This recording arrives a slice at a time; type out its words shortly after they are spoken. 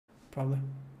probably.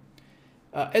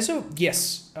 Ezo,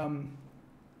 yes.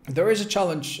 There is a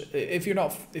challenge. If you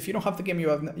don't have the game,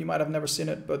 you might have never seen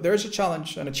it. But there is a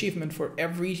challenge, an achievement for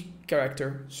every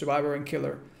character, survivor and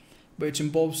killer, which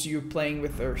involves you playing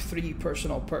with their 3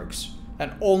 personal perks,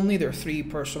 and only their 3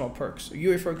 personal perks.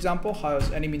 Yui, for example,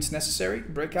 has Any Means Necessary,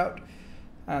 Breakout,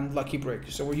 and Lucky Break.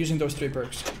 So we're using those 3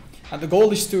 perks. And the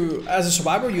goal is to, as a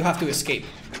survivor, you have to escape,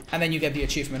 and then you get the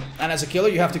achievement. And as a killer,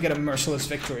 you have to get a merciless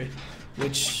victory,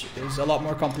 which is a lot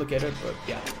more complicated, but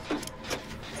yeah.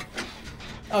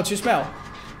 Oh, it's your smell.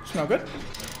 Smell good?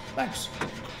 Thanks.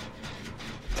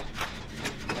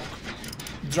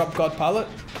 Drop God Palette?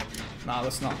 Nah,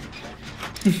 let's not.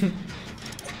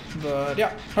 But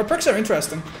yeah, her perks are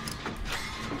interesting.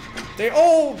 They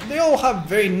all have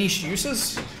very niche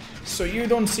uses, so you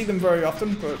don't see them very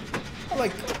often, but I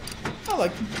like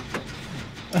them.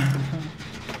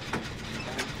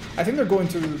 I think they're going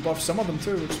to buff some of them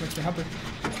too, which makes me happy.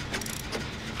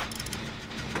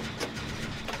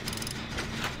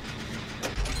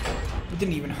 We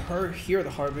didn't even hear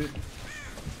the heartbeat.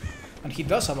 And he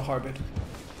does have a heartbeat.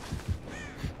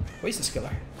 Where's this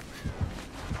killer?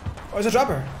 Oh, it's a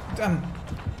dropper. Damn.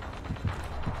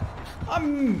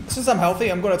 Since I'm healthy,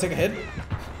 I'm gonna take a hit.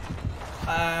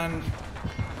 And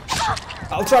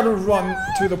I'll try to run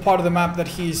to the part of the map that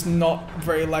he's not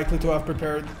very likely to have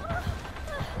prepared.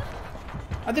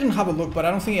 I didn't have a look, but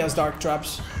I don't think he has dark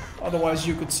traps. Otherwise,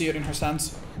 you could see it in her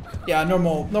stance. Yeah,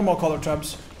 normal color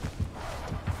traps.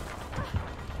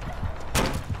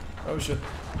 Oh shit.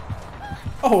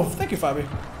 Oh, thank you, Fabi.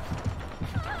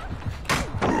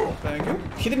 Thank you.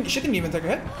 She didn't even take a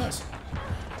hit. Nice.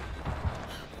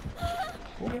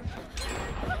 Okay.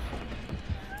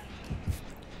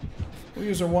 We'll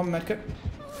use our 1 medkit.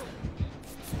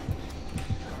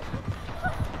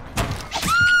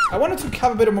 I wanted to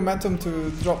have a bit of momentum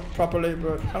to drop properly,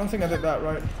 but I don't think I did that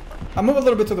right. I'll move a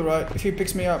little bit to the right if he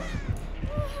picks me up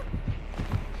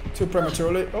too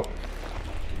prematurely. Oh.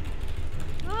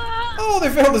 Oh, they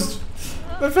failed this.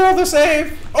 They failed the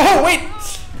save. Oh, wait!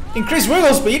 Increased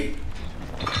wiggle speed.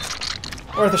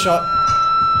 Worth a shot.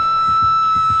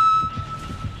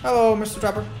 Hello, Mr.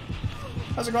 Trapper.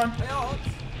 How's it going?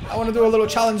 I want to do a little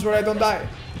challenge where I don't die.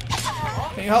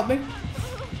 Can you help me?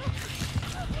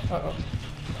 Uh-oh.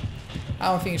 I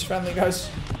don't think he's friendly, guys.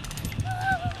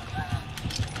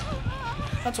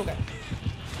 That's okay.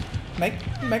 Mate,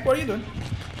 what are you doing?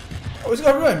 Oh, it's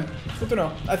got ruined. Good to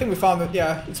know. I think we found it.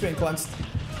 Yeah, it's being cleansed.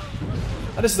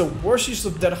 And this is the worst use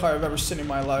of Dead High I've ever seen in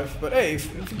my life. But hey,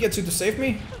 if it gets you to save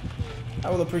me,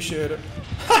 I will appreciate it.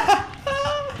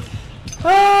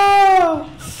 Oh!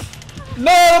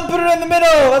 No, don't put it in the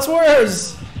middle! That's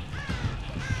worse!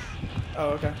 Oh,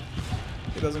 okay.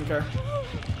 He doesn't care.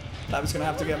 That was gonna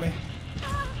have to get me.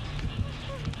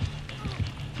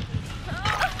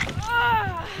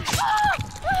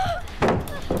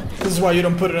 This is why you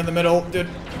don't put it in the middle, dude.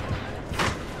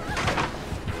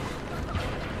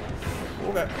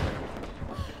 Okay.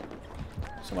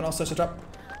 Someone else touched a trap.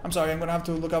 I'm sorry, I'm gonna have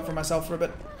to look out for myself for a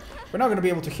bit. We're not gonna be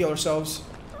able to heal ourselves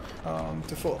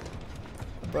to full.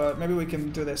 But maybe we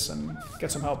can do this and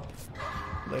get some help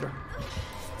later.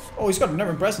 Oh, he's got a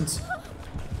nerving presence.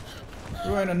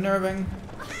 Ruin and nerving.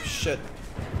 Shit.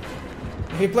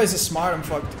 If he plays it smart, I'm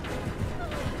fucked.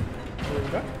 Here we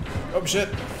go. Oh shit.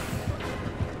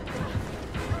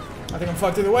 I think I'm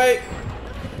fucked either way.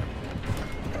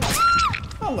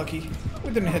 Unlucky. We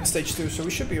didn't hit stage 2, so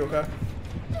we should be okay.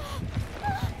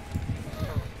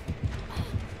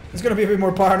 He's gonna be a bit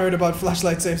more paranoid about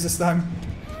flashlight saves this time.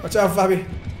 Watch out, Fabi.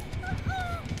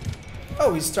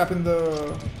 Oh, he's trapping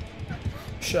the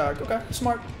shag. Okay,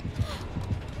 smart.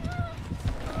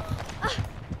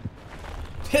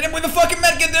 Hit him with the fucking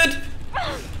medkit, dude!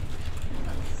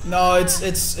 No, it's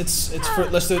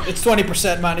fruitless, dude. It's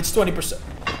 20%, man. It's 20%.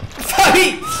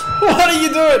 Fabi! What are you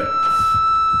doing?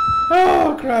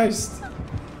 Oh, Christ.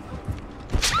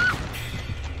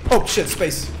 Oh, shit,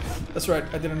 space. That's right,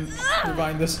 I didn't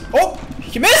rewind this. Oh!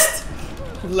 He missed!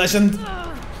 Legend.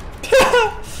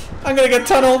 I'm gonna get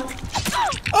tunneled.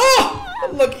 Oh!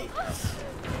 Unlucky.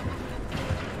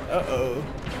 Uh-oh.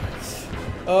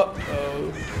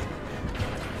 Uh-oh.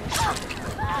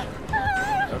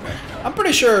 Okay. I'm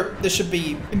pretty sure this should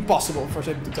be impossible for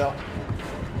him to tell.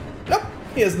 Nope.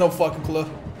 He has no fucking clue.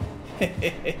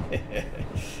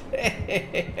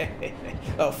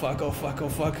 Oh fuck, oh fuck, oh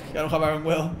fuck. I don't have Iron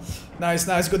Will. Nice,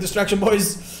 nice. Good distraction,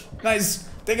 boys. Nice.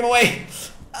 Take him away.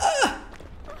 Ah!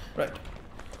 Right.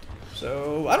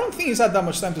 So, I don't think he's had that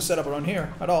much time to set up around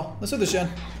here at all. Let's do this gen.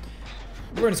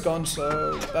 Ruin is gone,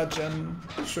 so that gen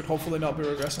should hopefully not be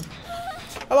regressing.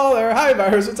 Hello there. Hi,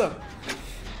 Virus. What's up?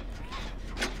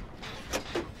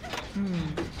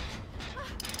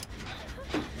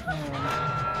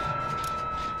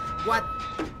 What?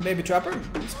 Baby Trapper?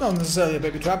 It's not necessarily a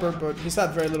Baby Trapper, but he's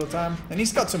had very little time. And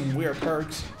he's got some weird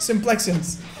perks.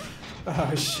 Simplexions.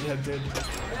 Oh shit, dude.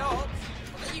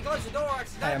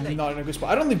 I am not in a good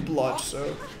spot. I don't need blood,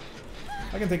 so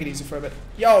I can take it easy for a bit.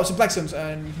 Yo, Simplexions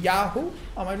and Yahoo?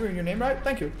 Am I reading your name right?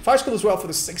 Thank you. 5 school as well for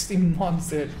the 16 months,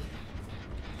 dude.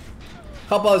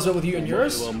 How about as well with you and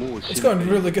yours? It's going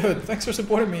really good. Thanks for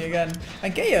supporting me again.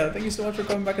 And Kaya, thank you so much for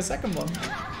coming back a second one.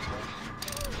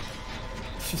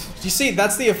 You see,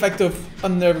 that's the effect of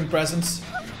unnerving presence.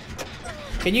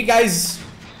 Can you guys...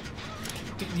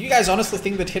 Do you guys honestly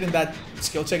think that hitting that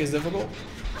skill check is difficult?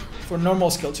 For normal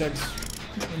skill checks,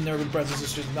 unnerving presence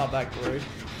is just not that great.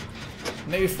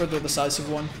 Maybe for the decisive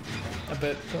one, a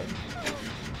bit, but...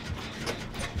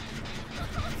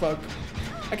 Fuck.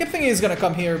 I kept thinking he's gonna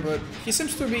come here, but he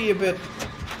seems to be a bit...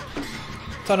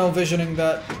 tunnel visioning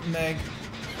that Meg.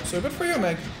 So good for you,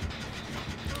 Meg.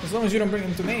 As long as you don't bring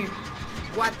him to me.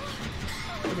 What?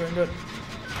 We're doing good.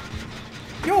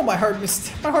 Yo, my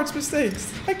heart's mistakes.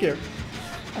 Thank you.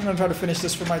 I'm gonna try to finish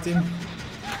this for my team.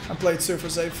 I played super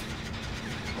safe.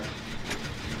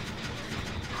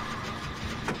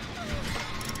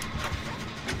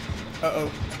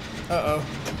 Uh-oh. Uh-oh.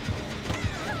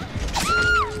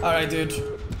 Alright, dude.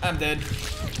 I'm dead.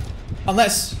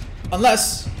 Unless...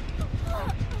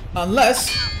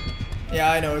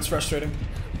 Yeah, I know, it's frustrating.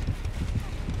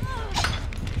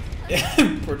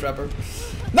 Yeah, poor Trapper.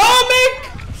 No, Mick!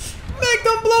 Mick,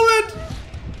 don't blow it!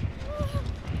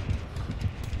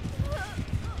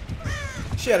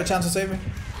 She had a chance to save me.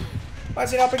 Why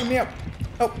is he not picking me up?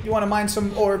 Oh, you want to mine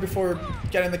some ore before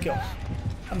getting the kill.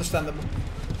 Understandable.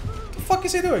 What the fuck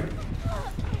is he doing?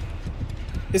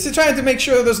 Is he trying to make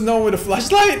sure there's no one with a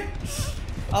flashlight?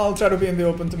 I'll try to be in the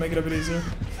open to make it a bit easier.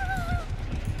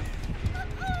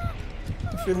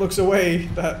 If he looks away,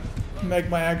 that Meg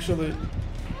might actually...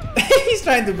 He's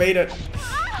trying to bait it.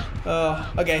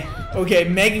 Okay. Okay,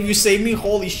 Meg, if you save me,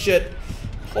 holy shit.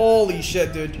 Holy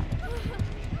shit, dude.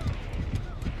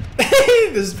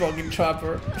 This fucking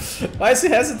Trapper. Why is he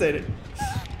hesitating?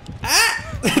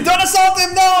 Ah! Don't assault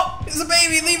him, no! He's a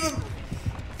baby, leave him!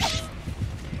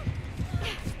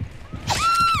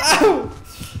 Ow!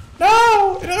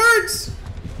 No! It hurts!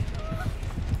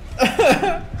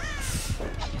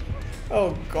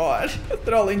 Oh god.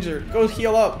 They're all injured. Go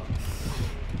heal up.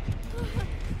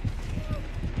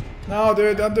 No,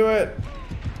 dude, don't do it.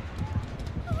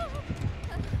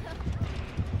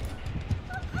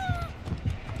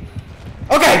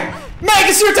 Okay! Meg,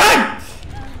 it's your time!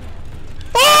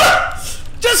 Ah!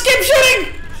 Just keep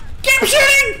shooting! Keep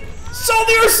shooting!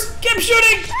 Soldiers, keep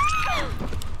shooting!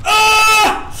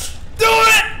 Ah! Do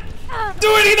it! Do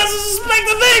it! He doesn't suspect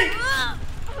the thing!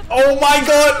 Oh my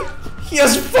god! He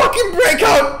has fucking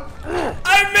breakout!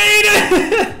 I made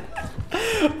it!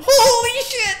 Holy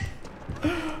shit!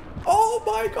 Oh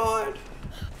my god!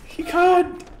 He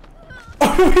can't!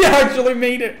 Oh, we actually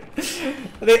made it!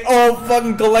 They all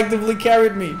fucking collectively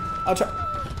carried me. I'll try.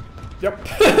 Yep,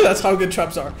 that's how good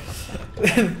traps are.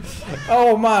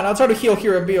 Oh man, I'll try to heal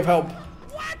here and be of help.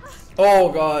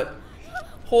 Oh god.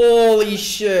 Holy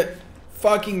shit.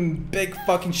 Fucking big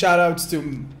fucking shoutouts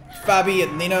to Fabi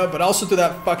and Nina, but also to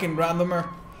that fucking randomer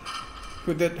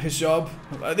who did his job.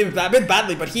 I did a bit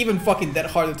badly, but he even fucking dead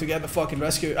harded to get the fucking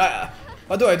rescue.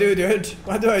 What do I do, dude?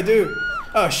 What do I do?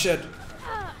 Oh shit.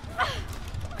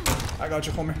 I got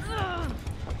you, homie.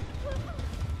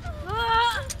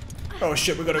 Oh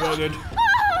shit, we gotta go, dude.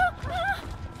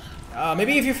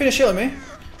 Maybe if you finish healing me.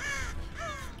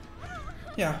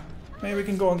 Yeah, maybe we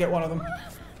can go and get one of them.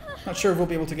 Not sure if we'll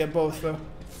be able to get both, though.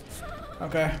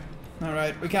 Okay,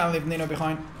 alright, we can't leave Nino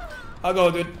behind. I'll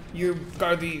go, dude. You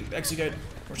guard the exit gate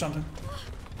or something.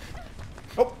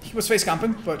 Oh, he was face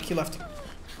camping, but he left.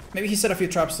 Maybe he set a few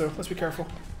traps, though. Let's be careful.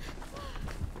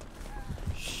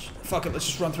 Fuck it, let's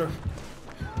just run through.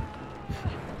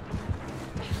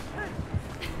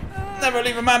 Never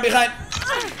leave a man behind.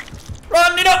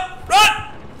 Run, Nino!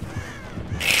 Run!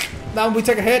 Now we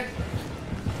take a hit.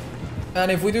 And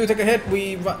if we do take a hit,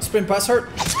 we sprint past her.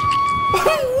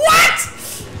 What?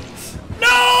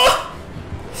 No!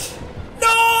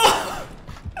 No!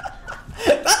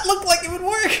 That looked like it would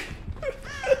work.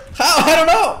 How? I don't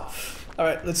know.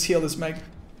 Alright, let's heal this Meg.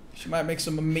 She might make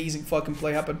some amazing fucking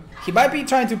play happen. He might be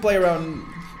trying to play around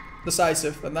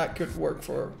decisive, and that could work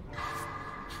for her.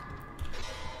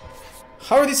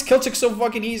 How are these kill checks so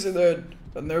fucking easy, dude?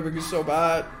 The nerving is so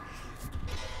bad.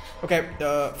 Okay,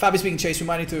 Fabi's being chased. We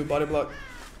might need to body block.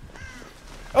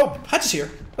 Oh, Hatch is here.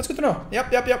 That's good to know.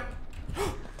 Yep, yep, yep.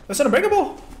 That's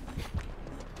unbreakable.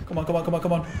 Come on, come on, come on,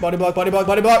 come on. Body block, body block,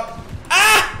 body block.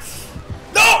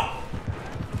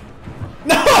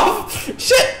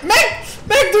 Meg!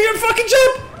 Meg, do your fucking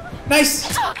jump!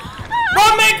 Nice!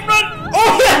 Run, Meg, run!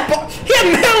 Oh, he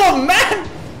had Mellow Man!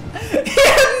 He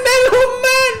had Mellow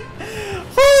Man!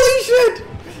 Holy shit!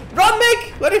 Run,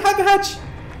 Meg! Let him have the hatch!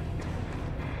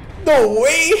 No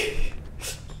way!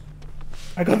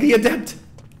 I got the Adept!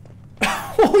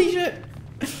 Holy shit!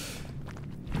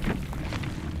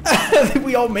 Did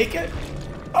we all make it?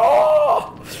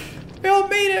 Oh! We all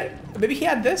made it! Maybe he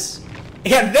had this? He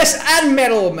had this and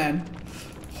Metal Man!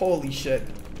 Holy shit.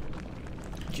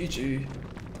 GG.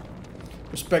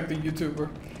 Respect the YouTuber.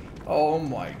 Oh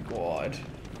my god.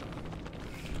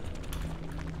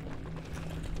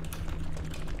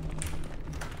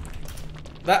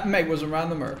 That Meg was a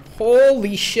randomer.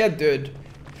 Holy shit, dude.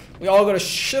 We all got a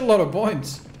shitload of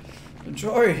points.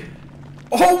 Enjoy.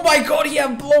 Oh my god, he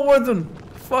had Bloodworthen.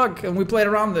 Fuck, and we played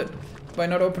around it by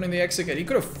not opening the exit gate. He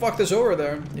could have fucked us over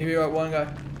there if you got one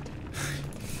guy.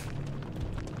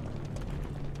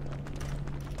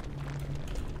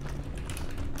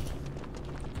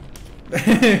 I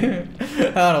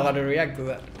don't know how to react to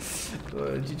that.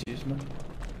 GG's, man.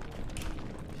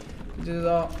 GG's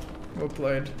all. Well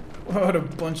played. What a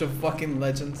bunch of fucking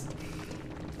legends.